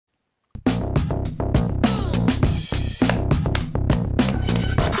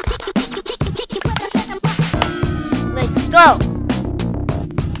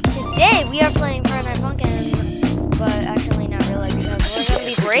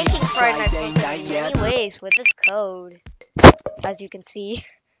breaking Friday Night in many ways with this code, as you can see.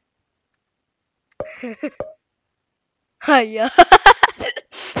 Hiya.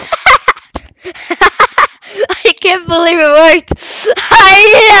 I can't believe it worked.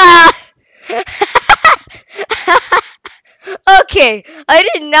 Hiya. Okay, I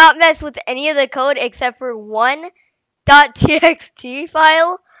did not mess with any of the code except for one .txt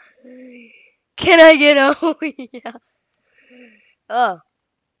file. Can I get oh yeah. Oh,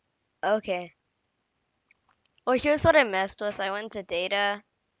 okay. Well, here's what I messed with. I went to data,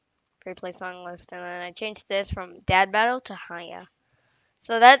 replay song list, and then I changed this from Dad Battle to Haya.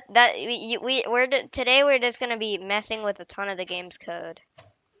 So today we're just gonna be messing with a ton of the game's code.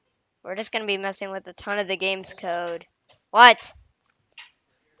 We're just gonna be messing with a ton of the game's code. What?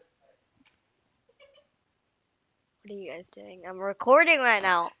 What are you guys doing? I'm recording right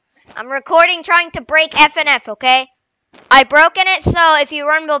now. I'm recording trying to break FNF, okay? I broken it, so if you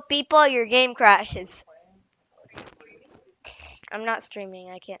run with people, your game crashes. I'm not streaming.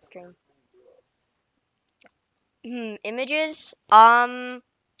 I can't stream. Images. Oh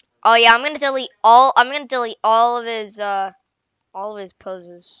yeah, I'm gonna delete all of his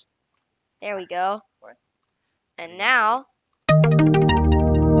poses. There we go. And now we're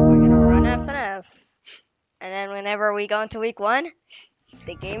gonna run FNF. And then whenever we go into week 1,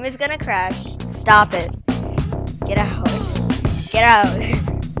 the game is gonna crash. Stop it. Get out. Get out.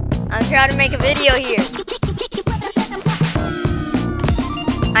 I'm trying to make a video here.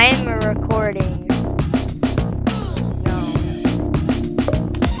 I am recording.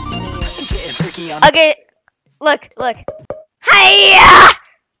 No. Okay. Look. Hiya!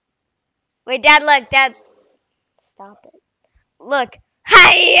 Wait, Dad, look, Dad. Stop it. Look.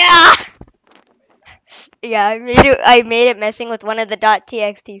 Hiya! Yeah, I made it messing with one of the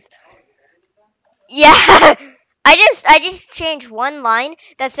 .txt's. Yeah. I just changed one line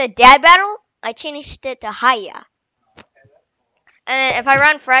that said Dad Battle. I changed it to Hiya. And if I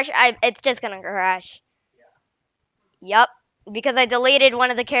run fresh, it's just gonna crash. Yup. Because I deleted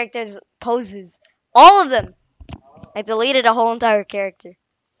one of the character's poses. All of them. I deleted a whole entire character.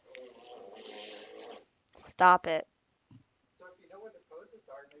 Stop it.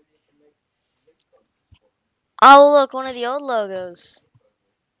 Oh, look, one of the old logos.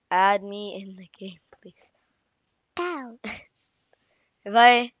 Add me in the game, please. Ow.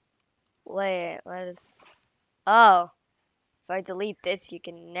 Wait, what is... Oh. If I delete this, you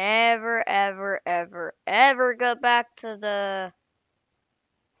can never, ever, ever, ever go back to the...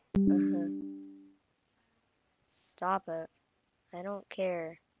 Stop it. I don't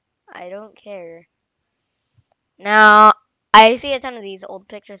care. Now, I see a ton of these old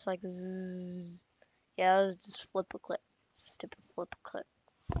pictures like zzz. Yeah, let's just flip a clip. Stupid flip a clip.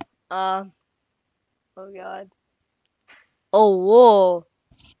 Oh god. Oh, whoa.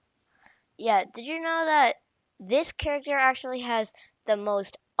 Yeah, did you know that this character actually has the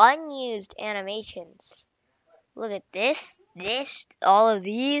most unused animations? Look at this, all of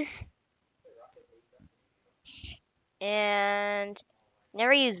these. And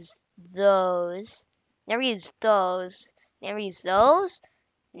never use those. Never use those. Never use those.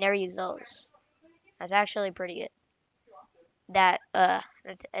 Never use those. That's actually pretty good.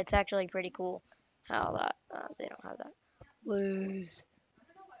 It's actually pretty cool how that, they don't have that. Lose.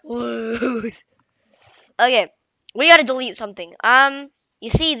 Okay, we gotta delete something. You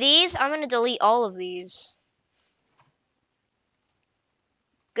see these? I'm gonna delete all of these.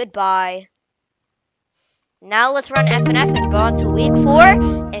 Goodbye. Now let's run FNF and go on to week 4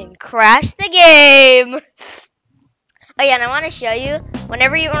 and crash the game. Oh yeah, and I want to show you.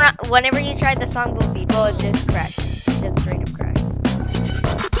 Whenever you try the song with people, it just crashes. It just straight up crashes.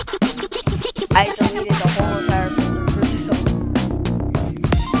 I deleted the whole entire folder for this song.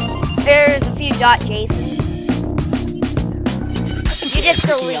 There's a few .jasons. You just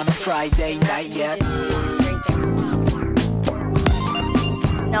delete on a Friday night yet.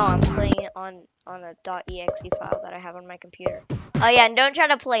 No, I'm playing it on a .exe file that I have on my computer. Oh yeah, and don't try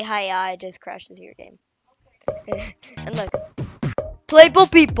to play Hiya, it just crashes your game. And look, playable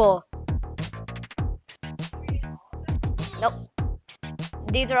people. Nope.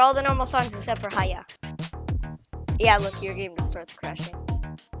 These are all the normal songs except for Hiya. Yeah, look, your game just starts crashing.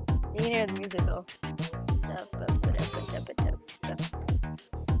 You can hear the music though.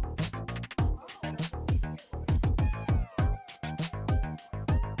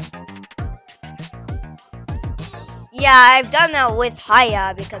 Yeah, I've done that with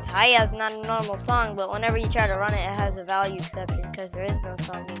Hiya because Hiya is not a normal song, but whenever you try to run it, it has a value exception because there is no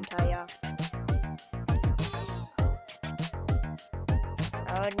song named Hiya.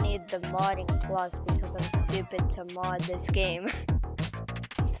 I would need the modding plus because I'm stupid to mod this game.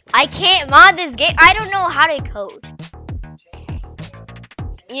 I can't mod this game. I don't know how to code.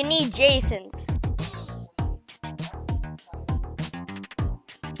 You need Jason's.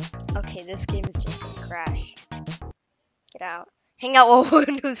 Okay, this game is just gonna crash. Get out. Hang out while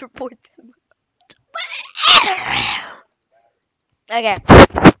Windows reports. Okay.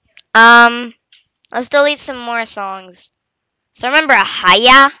 Let's delete some more songs. So remember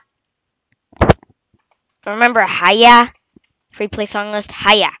Haya? Remember Haya? Free play song list.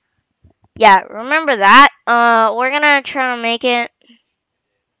 Haya. Yeah, remember that. We're gonna try to make it.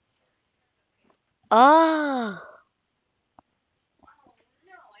 Oh.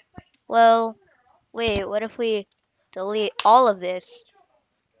 Well, wait, what if we delete all of this?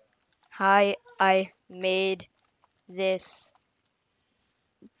 Hi, I made this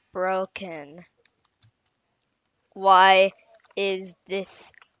broken. Why is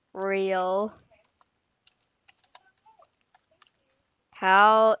this real?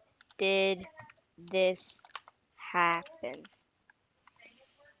 How did this happen?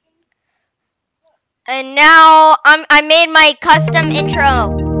 And now I made my custom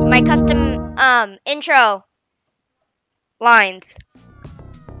intro. My custom intro lines.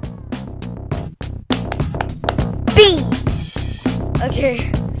 B.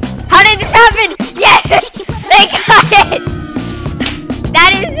 Okay. How did this happen? Yes! They got it!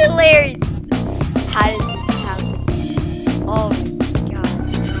 That is hilarious. How did this happen? Oh my god.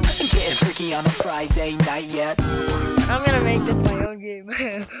 Getting freaky on a Friday night yet. I'm gonna make this my own game.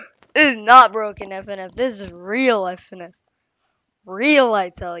 This is not broken FNF. This is real FNF. Real, I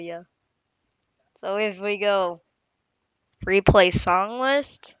tell you. So if we go replay song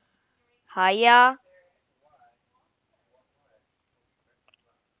list, Haya.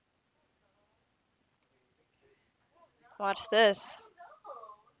 Watch this.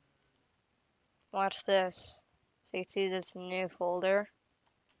 Watch this. So you see this new folder.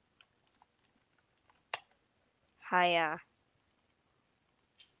 Haya.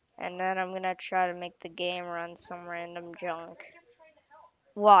 And then I'm gonna try to make the game run some random junk.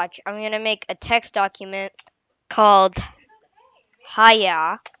 Watch, I'm gonna make a text document called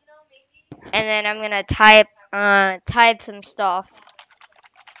Haya. And then I'm gonna type some stuff.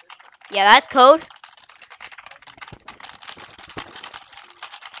 Yeah, that's code.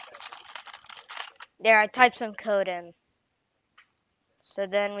 There, I typed some code in. So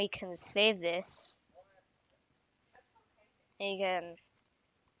then we can save this. You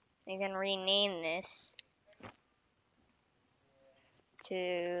can rename this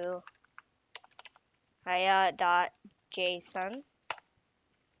to Haya.json.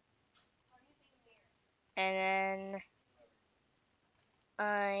 And then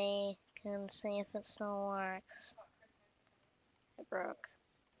I can see if it still works. It broke.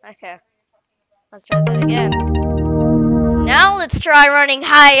 Okay. Let's try that again. Now let's try running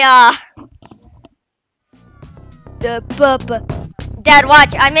Haya. Dad,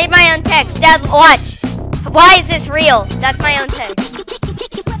 watch. I made my own text. Dad, watch. Why is this real? That's my own text.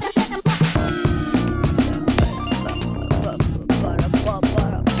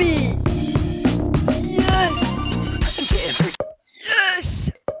 B. Yes.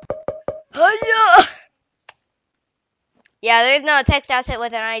 Yes. Haya. Yeah, there's no text asset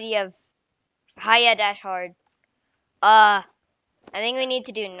with an ID of Haya-hard. I think we need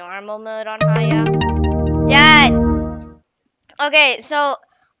to do normal mode on Haya. Dad. Okay, so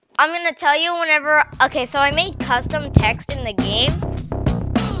I'm gonna tell you whenever. Okay, so I made custom text in the game.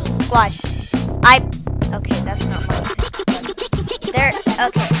 Watch. Okay, that's not my text. There.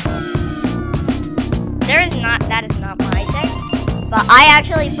 Okay. That is not my text. But I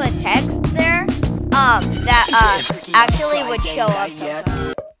actually put text there. That actually would show up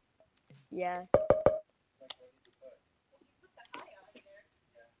sometimes. Yeah.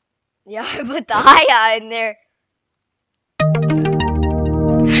 Yeah, I put the Haya in there.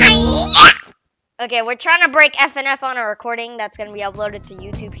 Okay, we're trying to break FNF on a recording that's gonna be uploaded to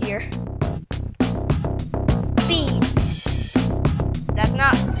YouTube here. B. That's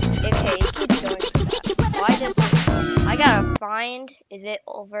not. Okay, it keeps going to that. Why does it? I gotta find. Is it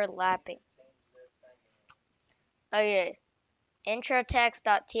overlapping? Okay. Intro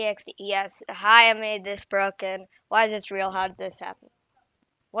text.txt. Yes. Hi, I made this broken. Why is this real? How did this happen?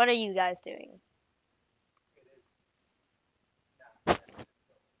 What are you guys doing?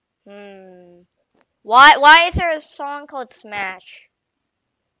 Why is there a song called Smash?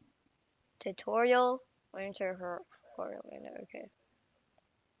 Tutorial? Enter her tutorial window, okay.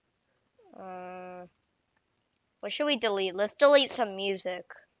 What should we delete? Let's delete some music.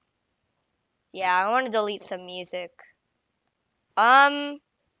 Yeah, I want to delete some music.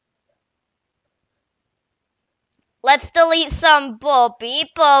 Let's delete some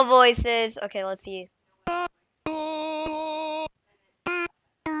people voices. Okay, let's see.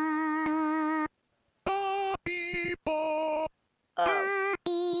 Oh.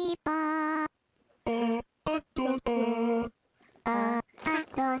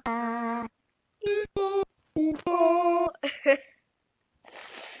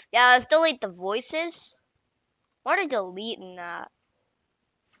 Yeah, let's delete the voices. Why are they deleting that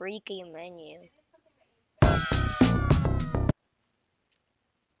freaky menu?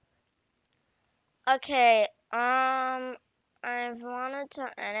 Okay, I've wanted to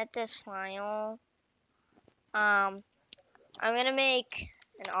edit this file. I'm gonna make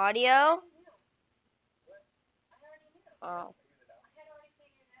an audio. Oh,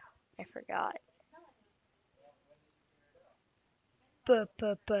 I forgot.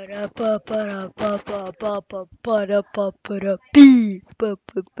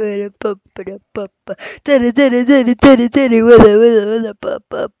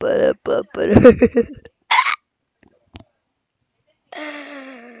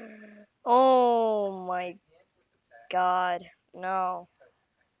 Oh my god, no.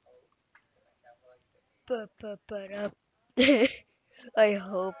 I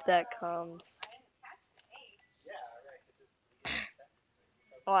hope that comes.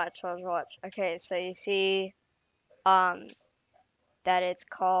 Watch. Okay, so you see, um, that it's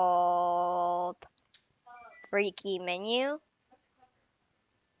called Freaky Menu.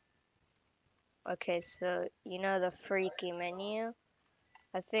 Okay, so you know the Freaky Menu.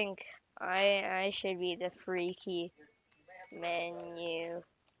 I think I should be the Freaky Menu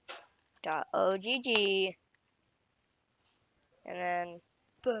dot ogg, and then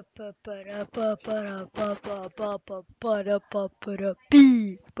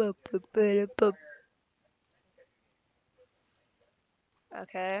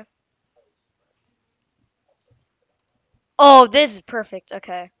okay. Oh, this is perfect.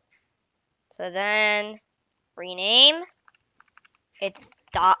 Okay. So then rename. It's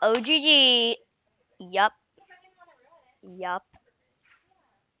 .ogg. Yup. Yup.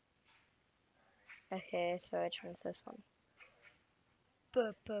 Okay, so which one's this one?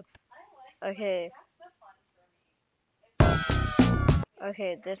 Okay.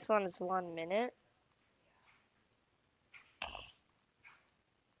 Okay, this one is 1 minute.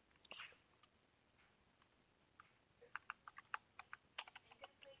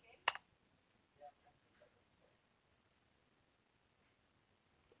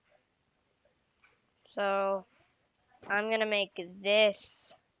 So I'm gonna make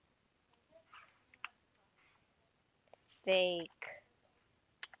this fake.ogg,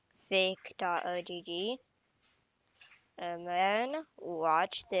 and then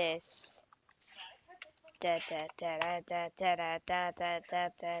watch this. Da, da, da, da, da, da, da, da, da, da,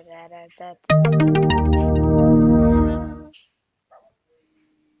 da, da, da, da.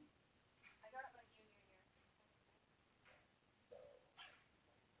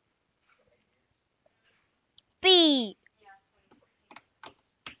 B.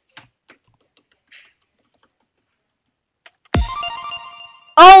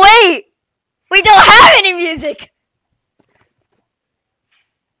 Oh wait, we don't have any music.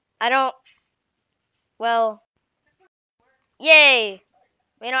 I don't. Well, yay.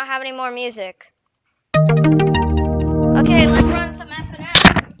 We don't have any more music. Okay, let's run some F&F.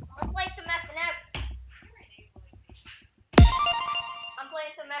 Let's play some F&F. I'm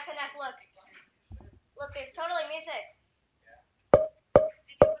playing some F&F. Look. Look, there's totally music. Did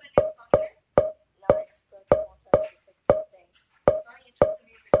you put a new song in? No, I just put the whole time music thing. Oh, you took the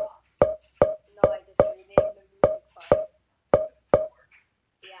music off? No, I just renamed the music file.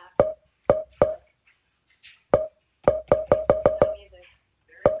 Yeah. Look. There's no music.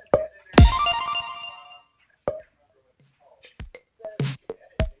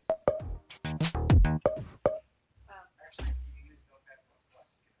 Oh.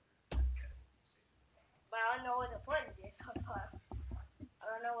 But I don't know what to put in JSON files. I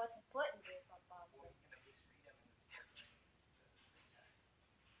don't know what to put in JSON files.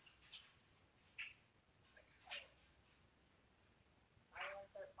 How do you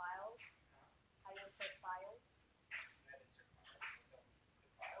insert files? How do you insert files?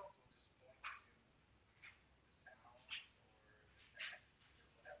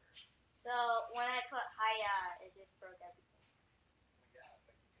 So when I put hiya, it just broke everything.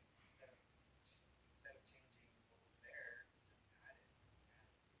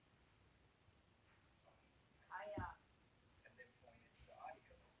 Hiya.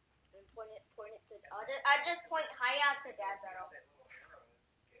 Then point it to. I just point hiya to Dad's arrow.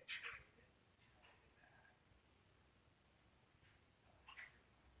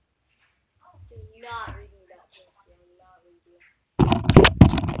 Do not read me that thing.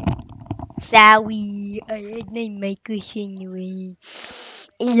 sorry. I had my mic anyway.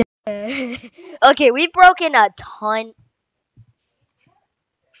 Yeah. Okay, we've broken a ton.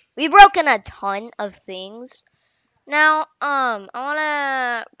 We've broken a ton of things. Now, I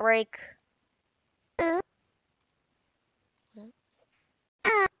wanna break.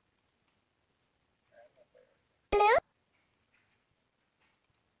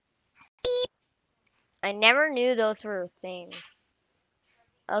 I never knew those were a thing.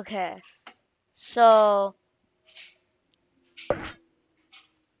 Okay, so,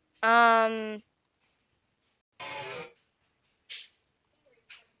 um,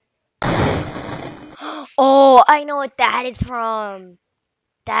 oh, I know what that is from.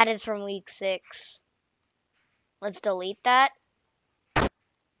 That is from week 6. Let's delete that.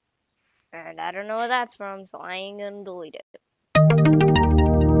 And I don't know what that's from, so I ain't gonna delete it.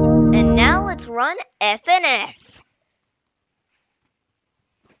 And now let's run FNF.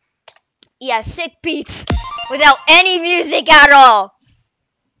 Yeah, sick beats without any music at all.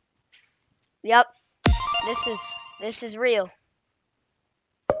 Yep, this is real.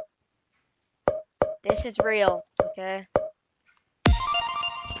 This is real, okay?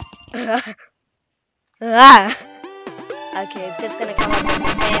 Ah. Okay, it's just gonna come up with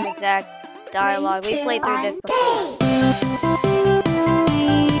the same exact dialogue. We played through this before.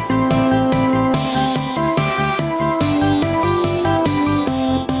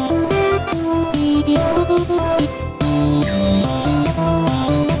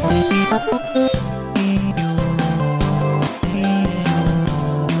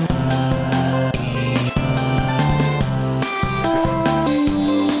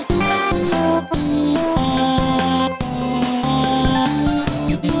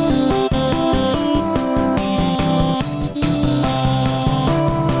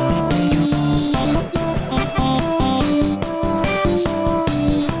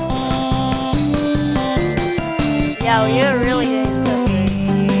 Yeah, we are really doing so good.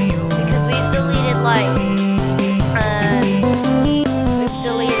 Because we've deleted we've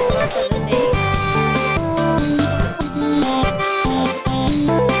deleted most of the things.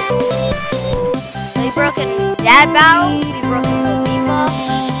 We've broken Dad Battle, we've broken the FIFA,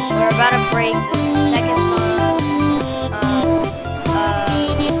 we're about to break the second song,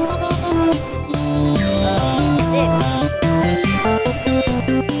 six.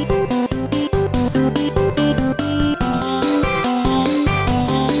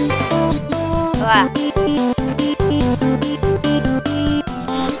 Ah.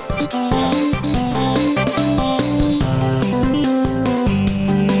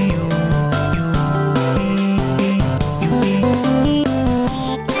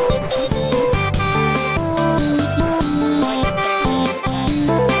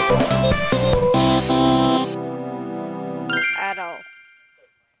 At all.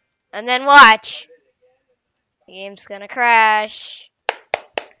 And then watch. The game's gonna crash.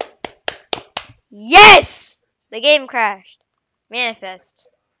 Yes! The game crashed. Manifest.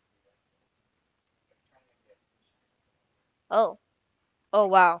 Oh. Oh,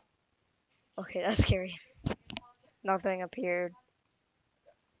 wow. Okay, that's scary. Nothing appeared.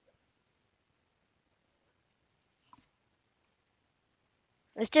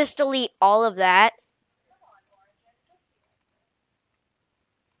 Let's just delete all of that.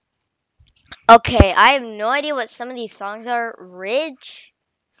 Okay, I have no idea what some of these songs are. Ridge?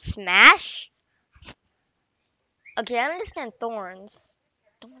 Smash? Okay, I understand Thorns.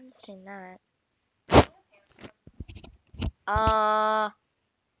 Don't understand that.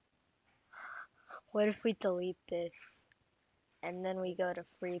 What if we delete this? And then we go to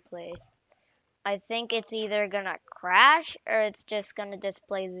free play. I think it's either gonna crash or it's just gonna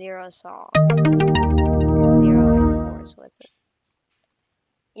display 0 songs. And 0 exports with it.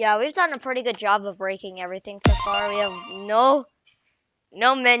 Yeah, we've done a pretty good job of breaking everything so far. We have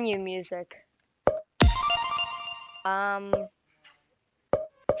no menu music.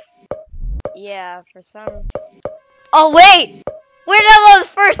 Yeah, for some. Oh wait, where did I load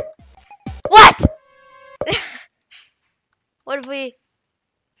first? What? What if we?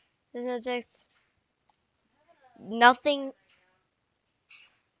 There's no text. Nothing.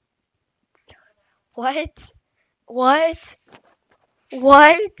 What? What?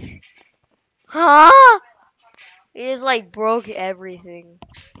 What? Huh? We just like broke everything.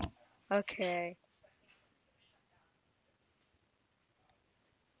 Okay.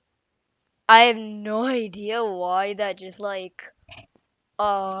 I have no idea why that just like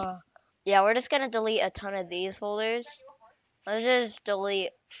yeah, we're just gonna delete a ton of these folders. Let's just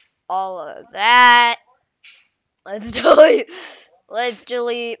delete all of that. Let's delete let's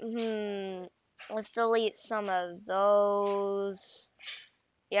delete let's delete some of those.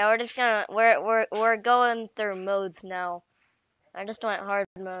 Yeah, we're just gonna we're going through modes now. I just went hard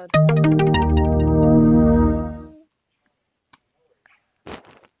mode.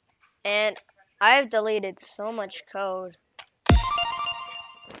 And I've deleted so much code.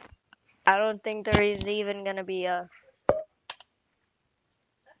 I don't think there is even gonna be a.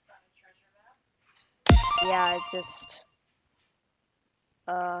 Yeah, it just.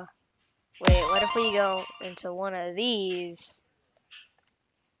 Wait, what if we go into one of these?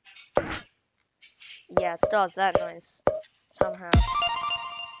 Yeah, it still has that noise. Somehow.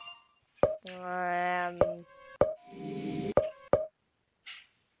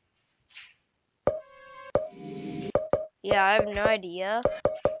 Yeah, I have no idea.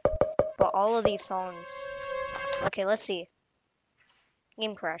 But all of these songs. Okay, let's see.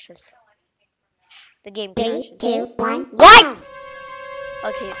 Game crashes. The game crashes. 3, 2, 1. What?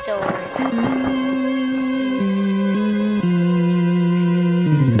 Okay, it still works.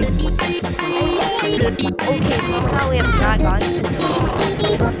 Okay, somehow we have not gotten to this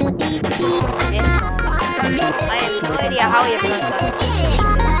song. I have no idea how we have not gotten to this.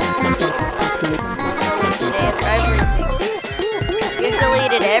 We've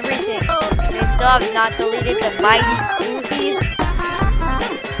deleted everything. They still have not deleted the mighty Scoobies.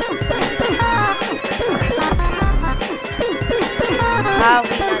 How have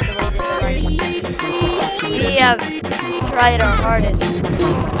we not deleted the mighty Scoobies? We have tried our hardest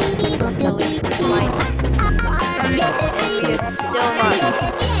to delete the mighty Scoobies. And we have still not.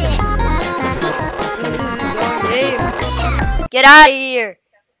 This is the wrong game. Get out of here.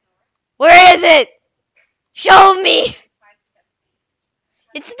 Where is it? Show me.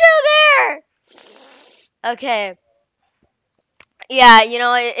 It's still there. Okay. Yeah, you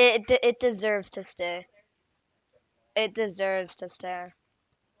know, it deserves to stay. It deserves to stay.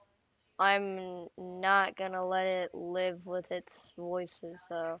 I'm not gonna let it live with its voices,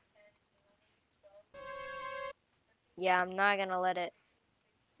 though. Yeah, I'm not gonna let it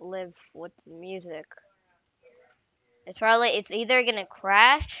live with music. It's either gonna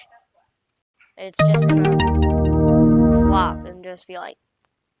crash, or it's just gonna flop and just be like,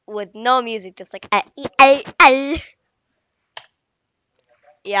 with no music, just like,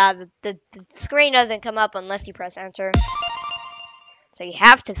 yeah, the screen doesn't come up unless you press enter. So you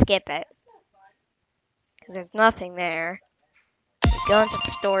have to skip it. Because there's nothing there. Go into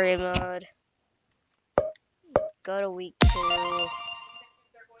story mode. Go to week 2.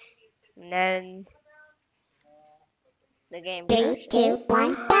 And then the game 3, 2,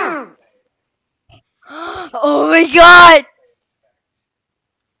 1, go! Oh my god!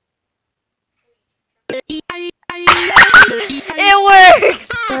 It works!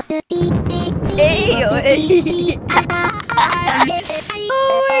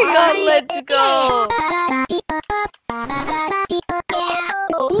 Oh my god, let's go!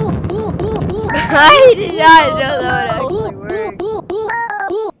 I did not know that would actually work.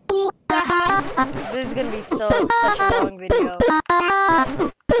 This is gonna be such a long video.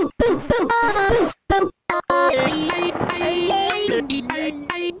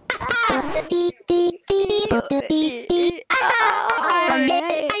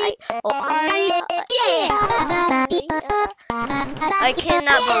 I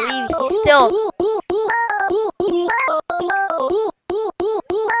cannot believe he's still.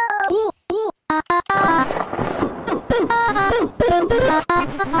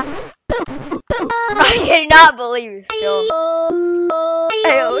 I cannot believe he's still.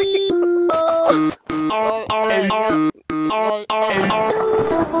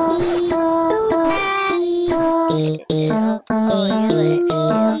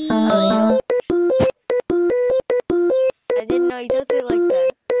 I didn't know he does it like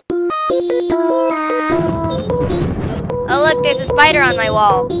that. Oh look, there's a spider on my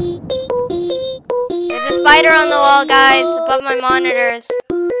wall. There's a spider on the wall, guys, above my monitors.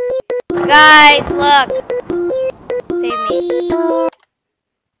 Guys, look. Save me.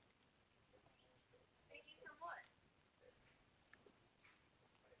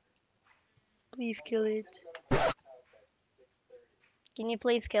 Please kill it. Can you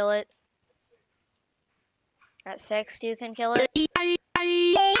please kill it? At 6, you can kill it?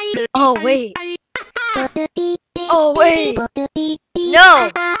 Oh, wait. Oh, wait. No.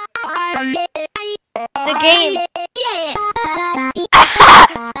 The game.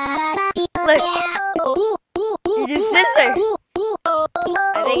 Look. He just sits there. I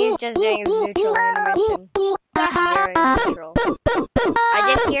think he's just doing his neutral animation. Very neutral.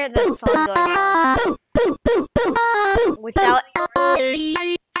 I just hear the song going on. Without.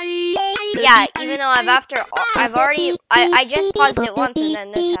 Yeah, even though I just paused it once and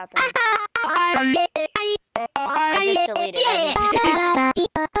then this happened. I just deleted it.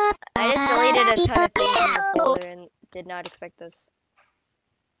 a ton of things in the folder and did not expect this.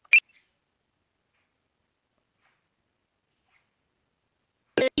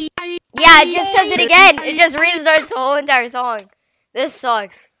 Yeah, it just does it again. It just restarts the whole entire song. This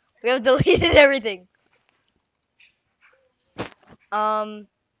sucks. We have deleted everything.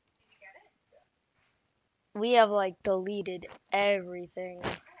 We have like deleted everything.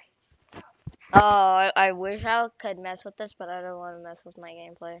 Oh, I wish I could mess with this, but I don't want to mess with my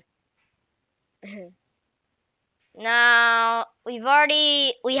gameplay. Now, we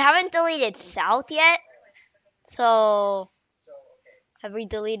haven't deleted South yet. So, have we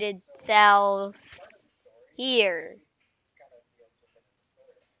deleted South here?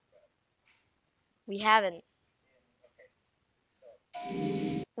 We haven't.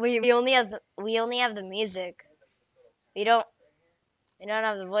 We only have the music. We don't we don't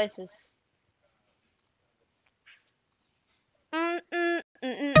have the voices. Oh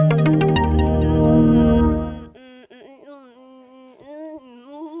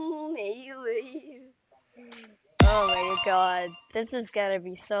my god, this is gonna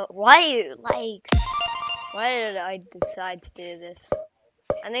be so. Why did I decide to do this?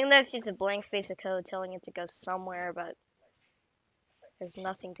 I think that's just a blank space of code telling it to go somewhere, but there's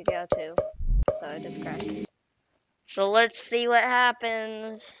nothing to go to, so it just crashes. So let's see what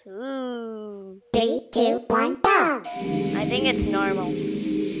happens. Ooh. 3, 2, 1, go! I think it's normal.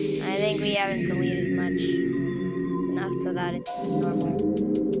 I think we haven't deleted much. Enough so that it's normal.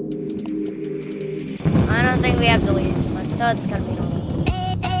 I don't think we have deleted too much, so it's gonna be normal.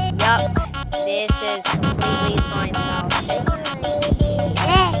 Yup. This is completely fine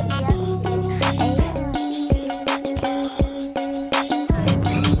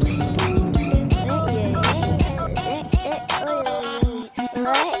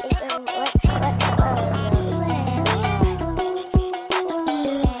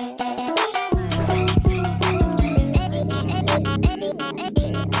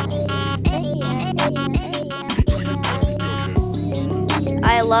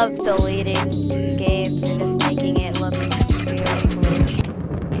I love deleting games and just making it look really glitched.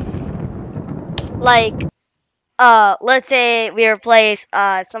 Like, let's say we replace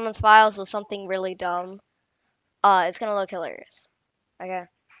someone's files with something really dumb. It's gonna look hilarious. Okay.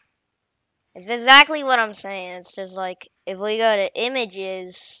 It's exactly what I'm saying. It's just like if we go to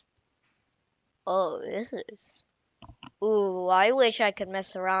images. Oh, this is. Ooh, I wish I could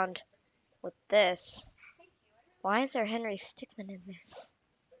mess around with this. Why is there Henry Stickmin in this?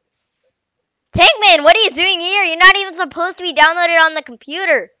 Tankman, what are you doing here? You're not even supposed to be downloaded on the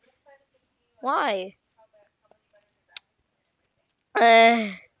computer. Why?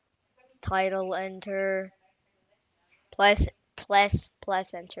 Title enter. Plus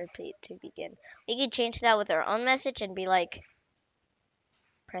enter to begin. We could change that with our own message and be like,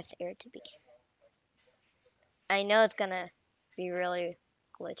 press air to begin. I know it's gonna be really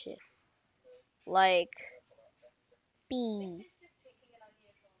glitchy. Like, B.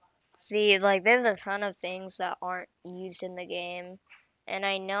 See, like, there's a ton of things that aren't used in the game. And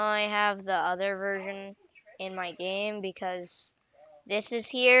I know I have the other version in my game because this is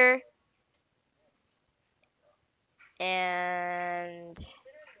here. And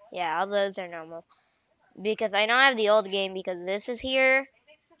yeah, all those are normal. Because I know I have the old game because this is here.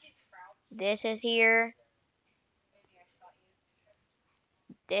 This is here.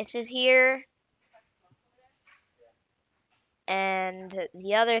 This is here. And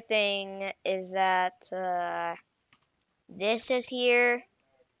the other thing is that this is here.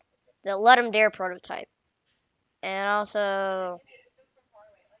 The Let 'em Dare prototype. And also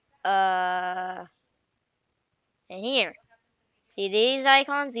and here. See these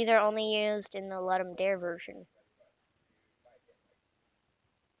icons? These are only used in the Let 'em Dare version.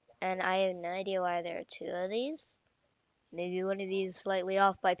 And I have no idea why there are two of these. Maybe one of these is slightly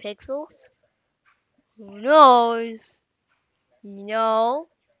off by pixels. Who knows? No.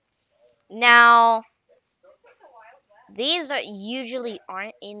 Now, these are usually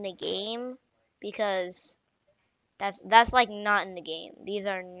aren't in the game because that's like not in the game. These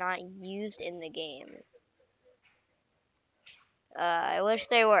are not used in the game. I wish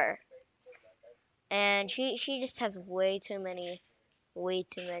they were. And she just has way too many.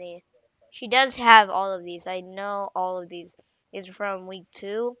 She does have all of these. I know all of these. These are from week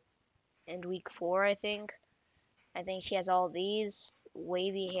 2 and week 4, I think. I think she has all these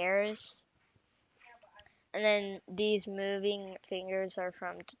wavy hairs. And then these moving fingers are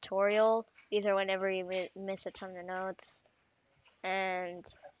from tutorial. These are whenever you miss a ton of notes. And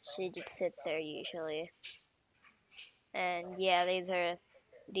she just sits there usually. And yeah, these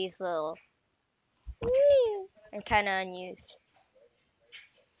little are kind of unused.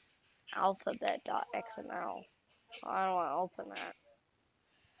 alphabet.xml. I don't want to open that.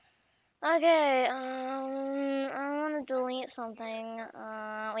 Okay, I want to delete something.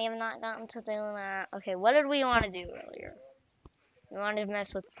 We have not gotten to do that. Okay, what did we want to do earlier? We wanted to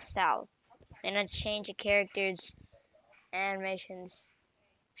mess with South. And let's change the characters' animations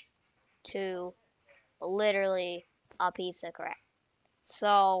to literally a piece of crap.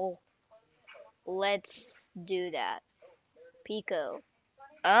 So, let's do that. Pico.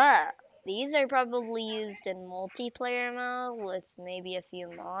 These are probably used in multiplayer mode with maybe a few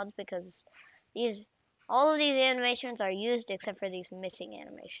mods because all of these animations are used except for these missing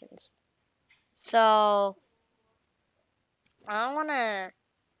animations. So I wanna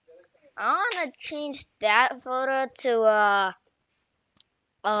change that photo to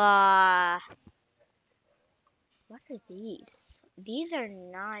what are these? These are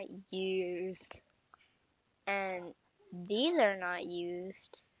not used. And these are not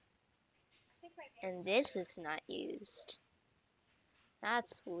used. And this is not used.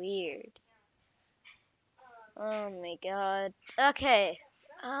 That's weird. Oh my god. Okay.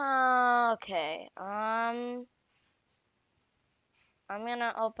 Okay. I'm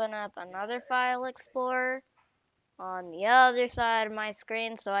gonna open up another file explorer on the other side of my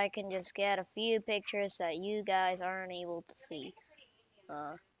screen so I can just get a few pictures that you guys aren't able to see.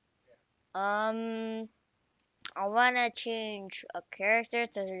 I wanna change a character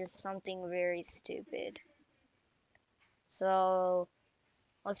to just something very stupid. So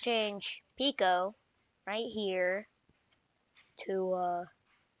let's change Pico right here to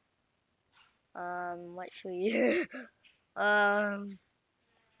what should we oh,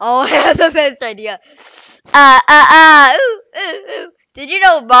 I have the best idea. Ooh. Did you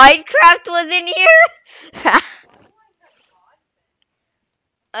know Minecraft was in here?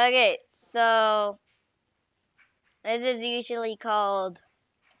 Okay, so this is usually called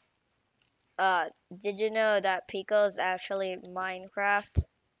did you know that Pico is actually Minecraft?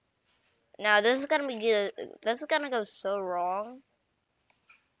 Now this is gonna be good. This is gonna go so wrong.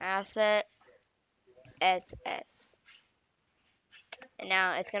 Asset SS. And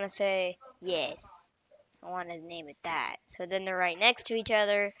now it's gonna say yes. I want to name it that. So then they're right next to each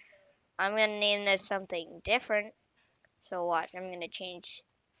other. I'm gonna name this something different. So watch, I'm gonna change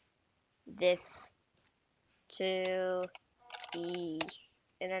this to E.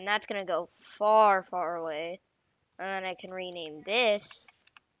 And then that's gonna go far, far away. And then I can rename this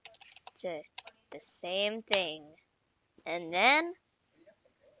to the same thing. And then,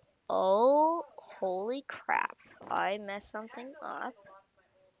 oh, holy crap. I messed something up.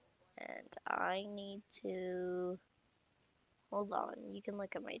 And I need to, hold on, you can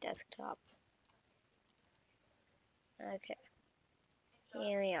look at my desktop. Okay,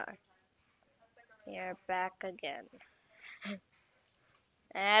 here we are. We are back again.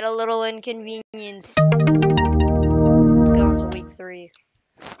 Add a little inconvenience. Let's go on to week 3.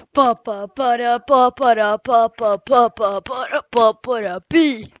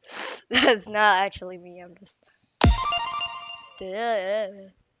 B. That's not actually me. I'm just. It's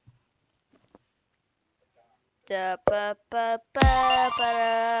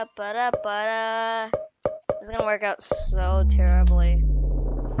gonna work out so terribly.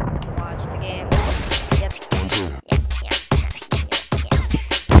 Watch the game. Yep.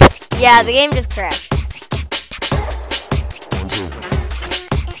 Yeah, the game just crashed.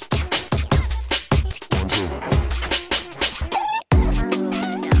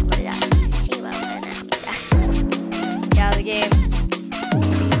 Yeah, the game.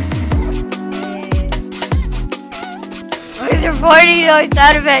 What is your pointy noise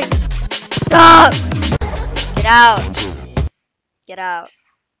sound effect? Stop! Get out. Get out.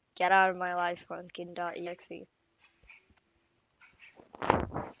 Get out of my life, funkin.exe.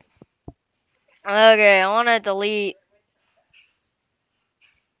 Okay, I want to delete.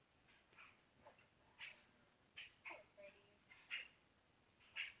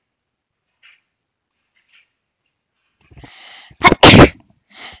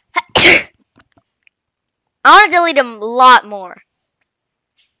 I want to delete a lot more.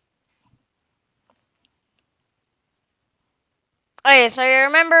 Okay, so you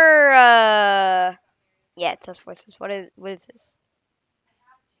remember, yeah, it says voices. What is this?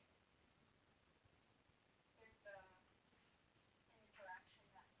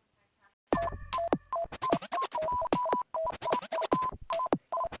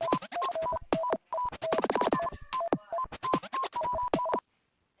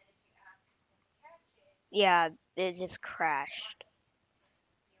 Yeah, it just crashed.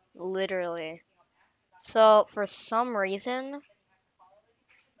 Literally. So, for some reason,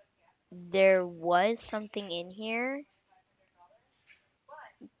 there was something in here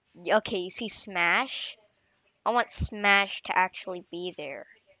Okay, you see Smash? I want Smash to actually be there.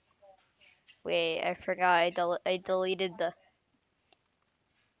 Wait, I forgot. I deleted the.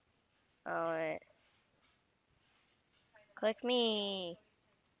 Oh, wait. Click me.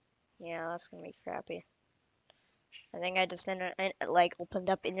 Yeah, that's gonna be crappy. I think I just like opened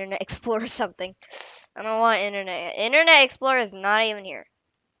up Internet Explorer or something. I don't want Internet. Internet Explorer is not even here.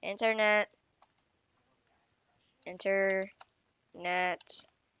 Internet. Internet.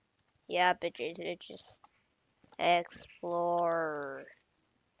 Yeah, but it's just Explorer.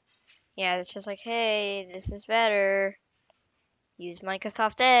 Yeah, it's just like, hey, this is better. Use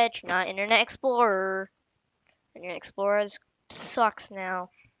Microsoft Edge, not Internet Explorer. Internet Explorer sucks now.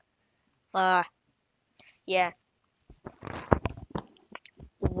 Yeah.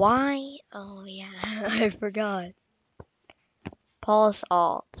 Why? Oh, yeah, I forgot. Pause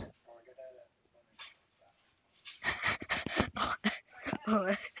Alt.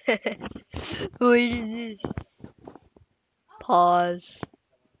 What is this? Pause.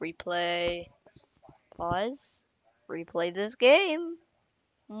 Replay. Pause. Replay this game.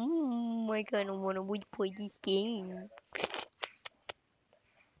 I kind of want to replay this game.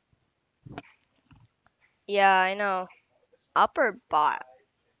 Yeah, I know. Upper bot.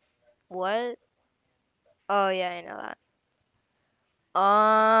 What? Oh, yeah, I know that.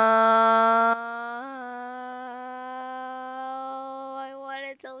 I want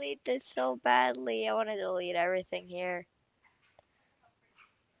to delete this so badly. I want to delete everything here.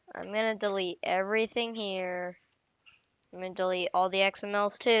 I'm gonna delete everything here. I'm gonna delete all the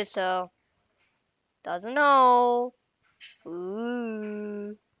XMLs too, so doesn't know.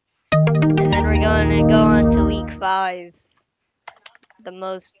 Ooh. And then we're gonna go on to week 5. The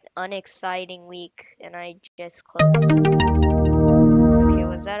most unexciting week, and I just closed. Okay,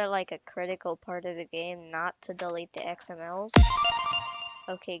 was that like a critical part of the game not to delete the XMLs?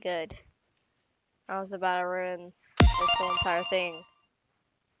 Okay, good. I was about to ruin this whole entire thing.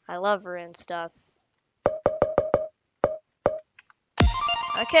 I love ruin stuff.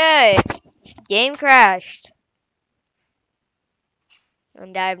 Okay, game crashed.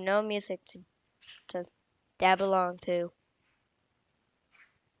 And I have no music to dab along to.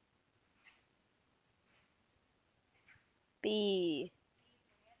 B.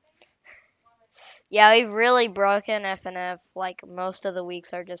 Yeah, we've really broken FNF. Like, most of the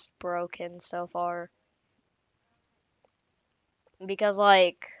weeks are just broken so far. Because,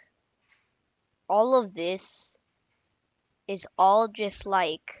 like, all of this is all just,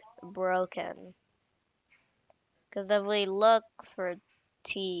 like, broken. Because if we look for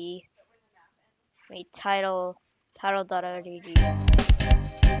T, we title.rg.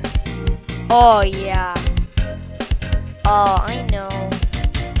 Oh, yeah. Oh, I know.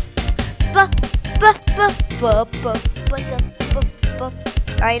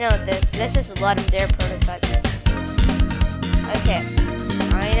 I know this. This is Let 'em Dare prototype. Okay.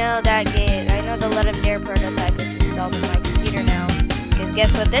 I know that game. I know the Let 'em Dare prototype is installed in my computer now. Because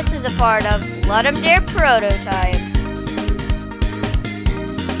guess what this is a part of? Let 'em Dare prototype.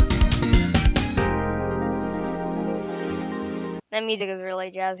 That music is really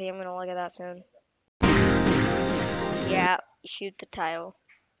jazzy. I'm gonna look at that soon. Yeah, shoot the title.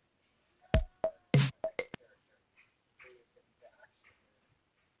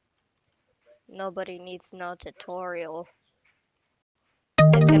 Nobody needs no tutorial.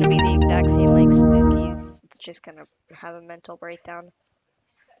 It's gonna be the exact same like Spookies. It's just gonna have a mental breakdown.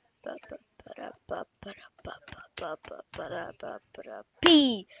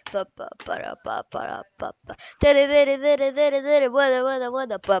 P.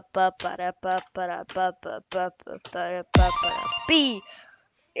 B.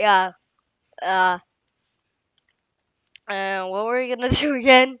 Yeah. What were we gonna do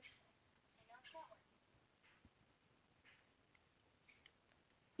again?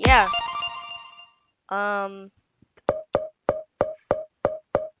 Yeah. I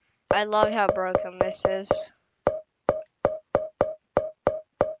love how broken this is.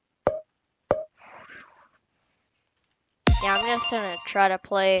 Yeah, I'm just gonna try to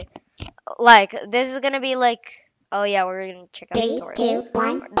play. Like, this is gonna be like. Oh yeah, we're gonna check out the 3, story. 2,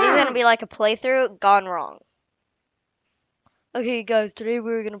 1, This is gonna go! be like a playthrough gone wrong. Okay, guys, today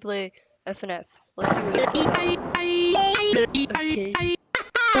we're gonna play FNF. Let's see what it's about. Okay.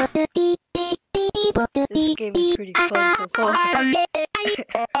 This game is pretty fun so far.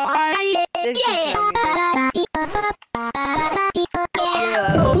 There's just no music.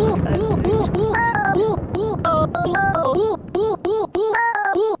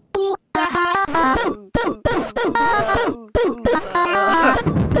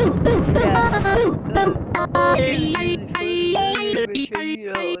 Yeah.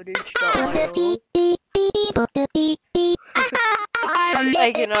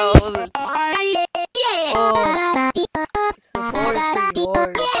 I can all this. Oh, it's a forestry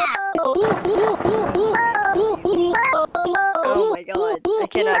ward. Oh my god, I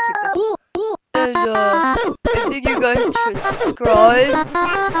cannot keep this. And I think you guys should subscribe,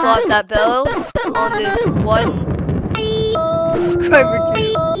 slap that bell on this one subscriber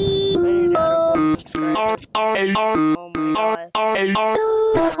too. I need out of one subscriber. Oh my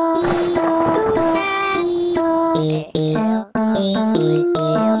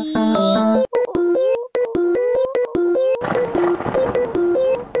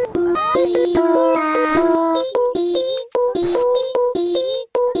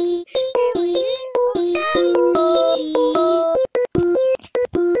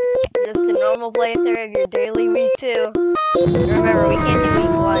Just a normal playthrough of your daily week 2. Remember, we can't do week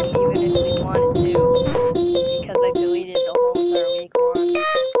 1 even if we wanted to, because I deleted the whole entire week 1.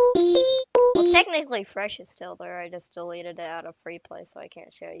 Well, technically Fresh is still there, I just deleted it out of free play, so I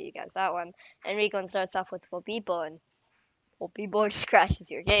can't show you guys that one. And week 1 starts off with Whoopiebo, and Whoopiebo just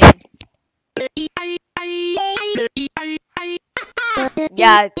crashes your game.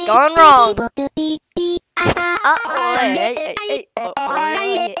 Yeah, it's gone wrong.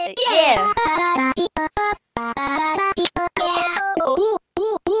 Yeah.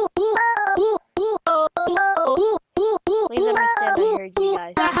 Please understand I heard you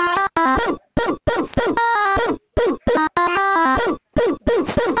guys.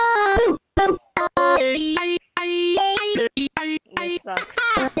 This sucks.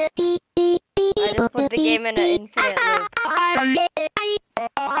 I just put the game in an infinite loop.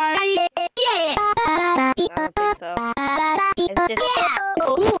 I don't think so. It's just...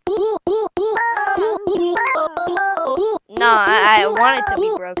 No, I want it to be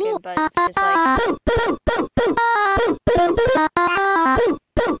broken, but it's just like...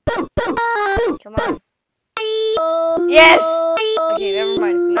 Come on. Yes! Okay, never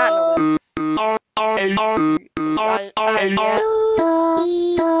mind. It's not in a loop.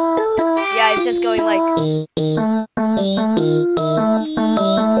 Yeah, it's just going like...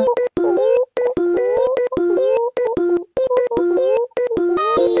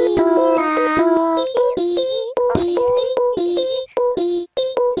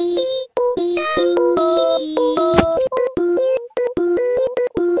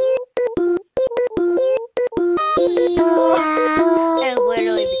 And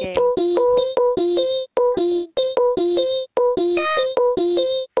literally the game.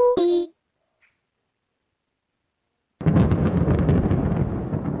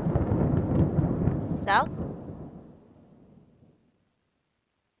 South?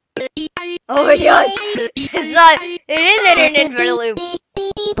 Oh my god! It's not. It is in an infinite loop.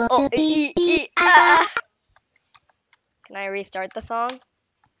 Oh, Can I restart the song?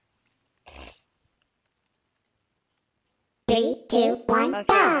 3, 2, 1, Okay,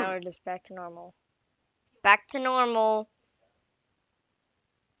 go! now we're just back to normal. Back to normal.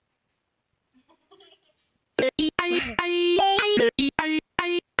 This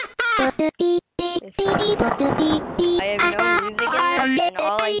sucks. I have no music in this, and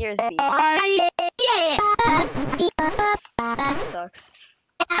all I hear is beats. This sucks.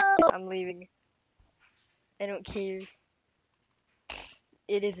 I'm leaving. I don't care.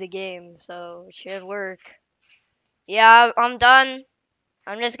 It is a game, so it should work. Yeah, I'm done.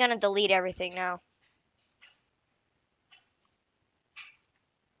 I'm just gonna delete everything now.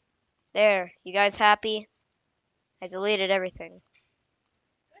 There, you guys happy? I deleted everything.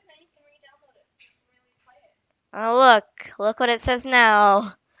 Oh look what it says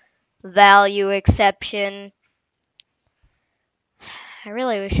now. Value exception. I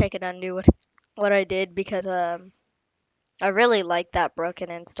really wish I could undo what I did because I really like that broken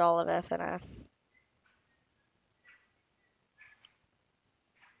install of FNF.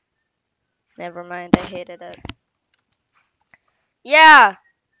 Never mind, I hated it. Yeah,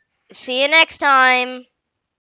 see you next time.